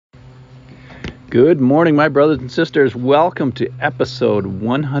Good morning, my brothers and sisters. Welcome to episode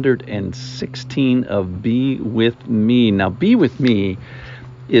 116 of Be With Me. Now, Be With Me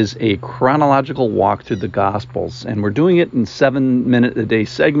is a chronological walk through the Gospels, and we're doing it in 7-minute-a-day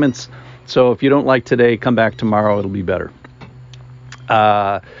segments. So if you don't like today, come back tomorrow. It'll be better.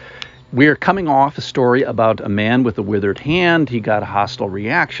 We are coming off a story about a man with a withered hand. He got a hostile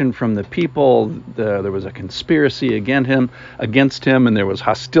reaction from the people. There was a conspiracy against him, and there was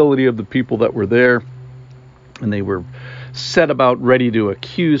hostility of the people that were there. And they were set about ready to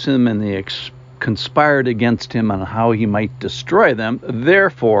accuse him, and they conspired against him on how he might destroy them.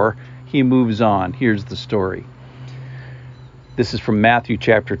 Therefore, he moves on. Here's the story. This is from Matthew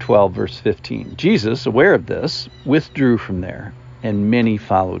chapter 12, verse 15. Jesus, aware of this, withdrew from there, and many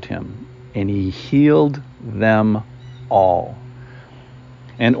followed him, and he healed them all,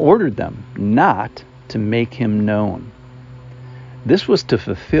 and ordered them not to make him known. This was to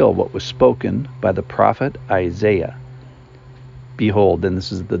fulfill what was spoken by the prophet Isaiah. Behold, and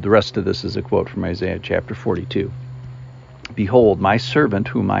the rest of this is a quote from Isaiah chapter 42. Behold, my servant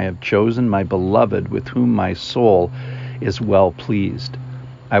whom I have chosen, my beloved, with whom my soul is well pleased.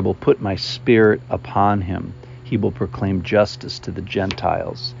 I will put my spirit upon him. He will proclaim justice to the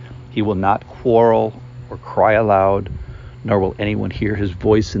Gentiles. He will not quarrel or cry aloud, nor will anyone hear his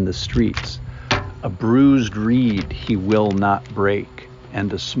voice in the streets. A bruised reed he will not break,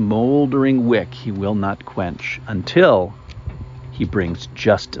 and a smoldering wick he will not quench, until he brings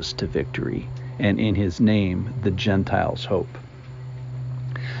justice to victory, and in his name the Gentiles hope.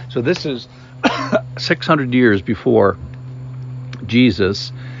 So this is 600 years before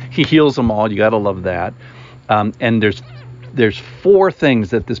Jesus. He heals them all. You got to love that. And there's four things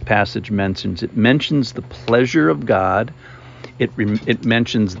that this passage mentions. It mentions the pleasure of God. It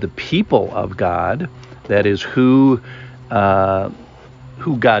mentions the people of God. That is who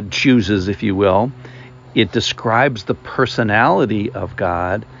God chooses, if you will. It describes the personality of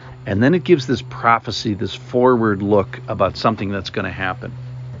God, and then it gives this prophecy, this forward look about something that's going to happen.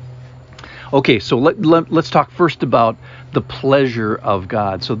 Okay, so let's talk first about the pleasure of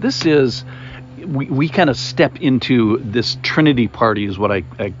God. So this is, we kind of step into this Trinity party is what I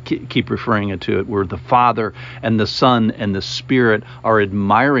keep referring it to, where the Father and the Son and the Spirit are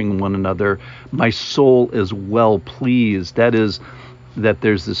admiring one another. My soul is well pleased. That is, that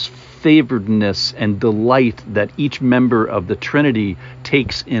there's this favoredness and delight that each member of the Trinity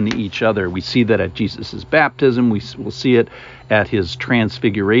takes in each other. We see that at Jesus' baptism. We'll see it at his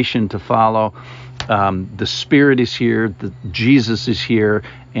transfiguration to follow. The Spirit is here, Jesus is here,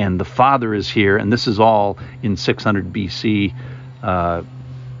 and the Father is here. And this is all in 600 BC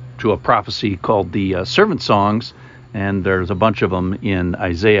to a prophecy called the Servant Songs, and there's a bunch of them in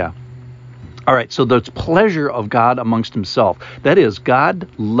Isaiah. All right, so there's pleasure of God amongst himself. That is, God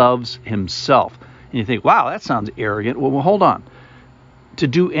loves himself. And you think, wow, that sounds arrogant. Well, hold on. To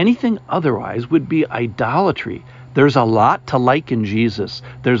do anything otherwise would be idolatry. There's a lot to like in Jesus.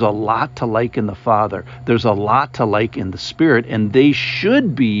 There's a lot to like in the Father. There's a lot to like in the Spirit, and they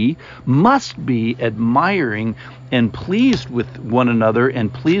must be admiring and pleased with one another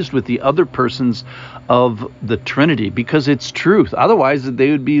and pleased with the other persons of the Trinity, because it's truth. Otherwise,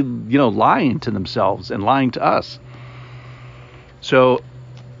 they would be, lying to themselves and lying to us. So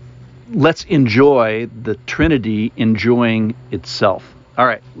let's enjoy the Trinity enjoying itself. All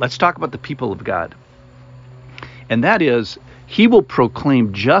right, let's talk about the people of God. And that is, he will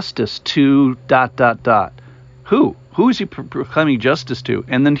proclaim justice to ... Who? Who is he proclaiming justice to?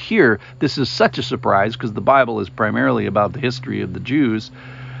 And then here, this is such a surprise because the Bible is primarily about the history of the Jews.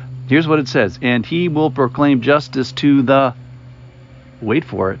 Here's what it says. And he will proclaim justice to the, wait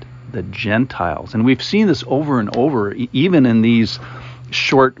for it, the Gentiles. And we've seen this over and over, even in these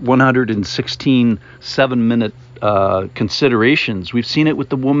short 116 7-minute considerations. We've seen it with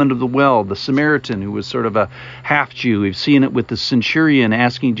the woman of the well, the Samaritan, who was sort of a half-Jew. We've seen it with the centurion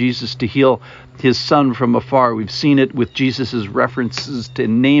asking Jesus to heal his son from afar. We've seen it with Jesus's references to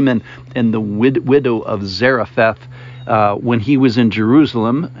Naaman and the widow of Zarephath when he was in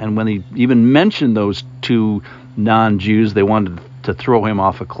Jerusalem, and when he even mentioned those two non-Jews, they wanted to throw him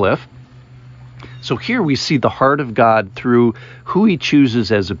off a cliff. So here we see the heart of God through who he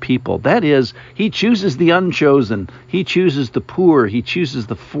chooses as a people. That is, he chooses the unchosen. He chooses the poor. He chooses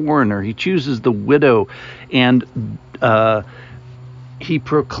the foreigner. He chooses the widow. And he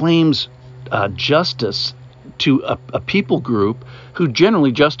proclaims justice to a people group who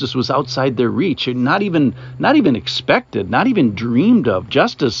generally justice was outside their reach, and not even expected, not even dreamed of.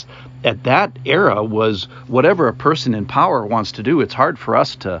 Justice at that era was whatever a person in power wants to do. It's hard for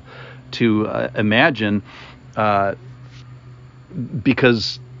us to imagine,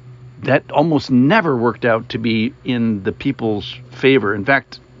 because that almost never worked out to be in the people's favor. In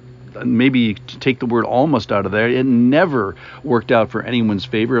fact, maybe to take the word almost out of there, it never worked out for anyone's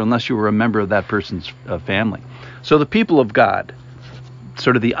favor unless you were a member of that person's family. So the people of God,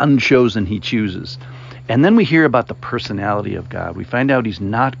 sort of the unchosen he chooses. And then we hear about the personality of God. We find out he's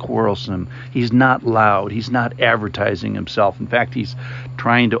not quarrelsome. He's not loud. He's not advertising himself. In fact, he's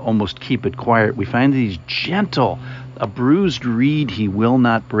trying to almost keep it quiet. We find that he's gentle. A bruised reed he will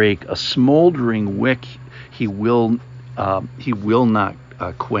not break. A smoldering wick he will not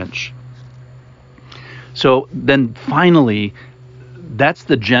quench. So then finally, that's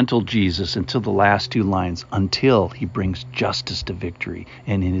the gentle Jesus until the last two lines, until he brings justice to victory,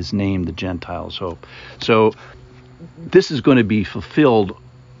 and in his name the Gentiles hope. So this is going to be fulfilled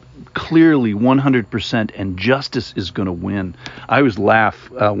clearly 100%, and justice is going to win. I always laugh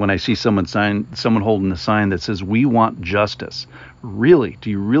when I see someone holding a sign that says, "We want justice." Really?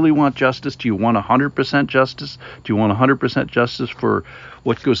 Do you really want justice? Do you want 100% justice? Do you want 100% justice for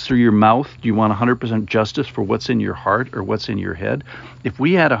what goes through your mouth? Do you want 100% justice for what's in your heart or what's in your head? If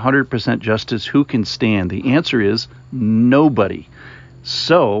we had 100% justice, who can stand? The answer is nobody.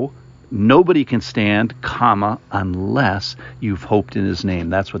 So nobody can stand, unless you've hoped in his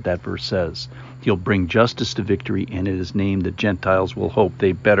name. That's what that verse says. He'll bring justice to victory, and in his name the Gentiles will hope.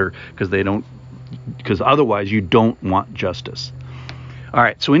 They better, because otherwise you don't want justice. All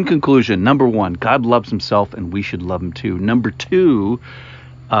right, so in conclusion, number one, God loves himself, and we should love him too. Number two,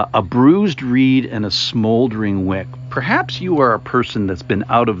 a bruised reed and a smoldering wick. Perhaps you are a person that's been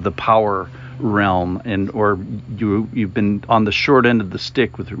out of the power realm, or you've been on the short end of the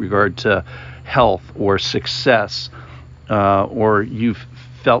stick with regard to health or success, or you've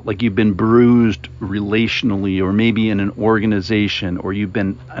felt like you've been bruised relationally, or maybe in an organization, or you've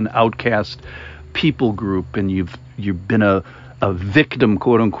been an outcast people group, and you've been a victim,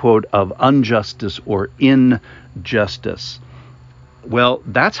 quote unquote, of injustice or injustice. Well,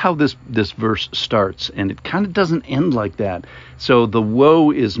 that's how this verse starts, and it kind of doesn't end like that. So the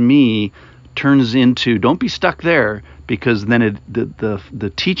woe is me turns into, don't be stuck there, because then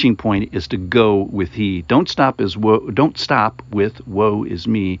the teaching point is to go with he. Don't stop with woe is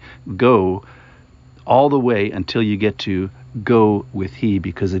me. Go all the way until you get to go with he,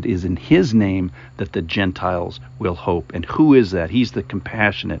 because it is in his name that the Gentiles will hope. And who is that? He's the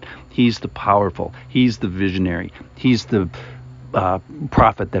compassionate. He's the powerful. He's the visionary. He's the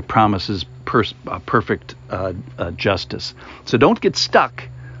prophet that promises perfect justice. So don't get stuck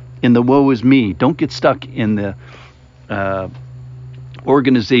in the woe is me. Don't get stuck in the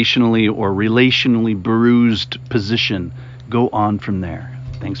organizationally or relationally bruised position. Go on from there.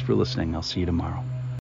 Thanks for listening. I'll see you tomorrow.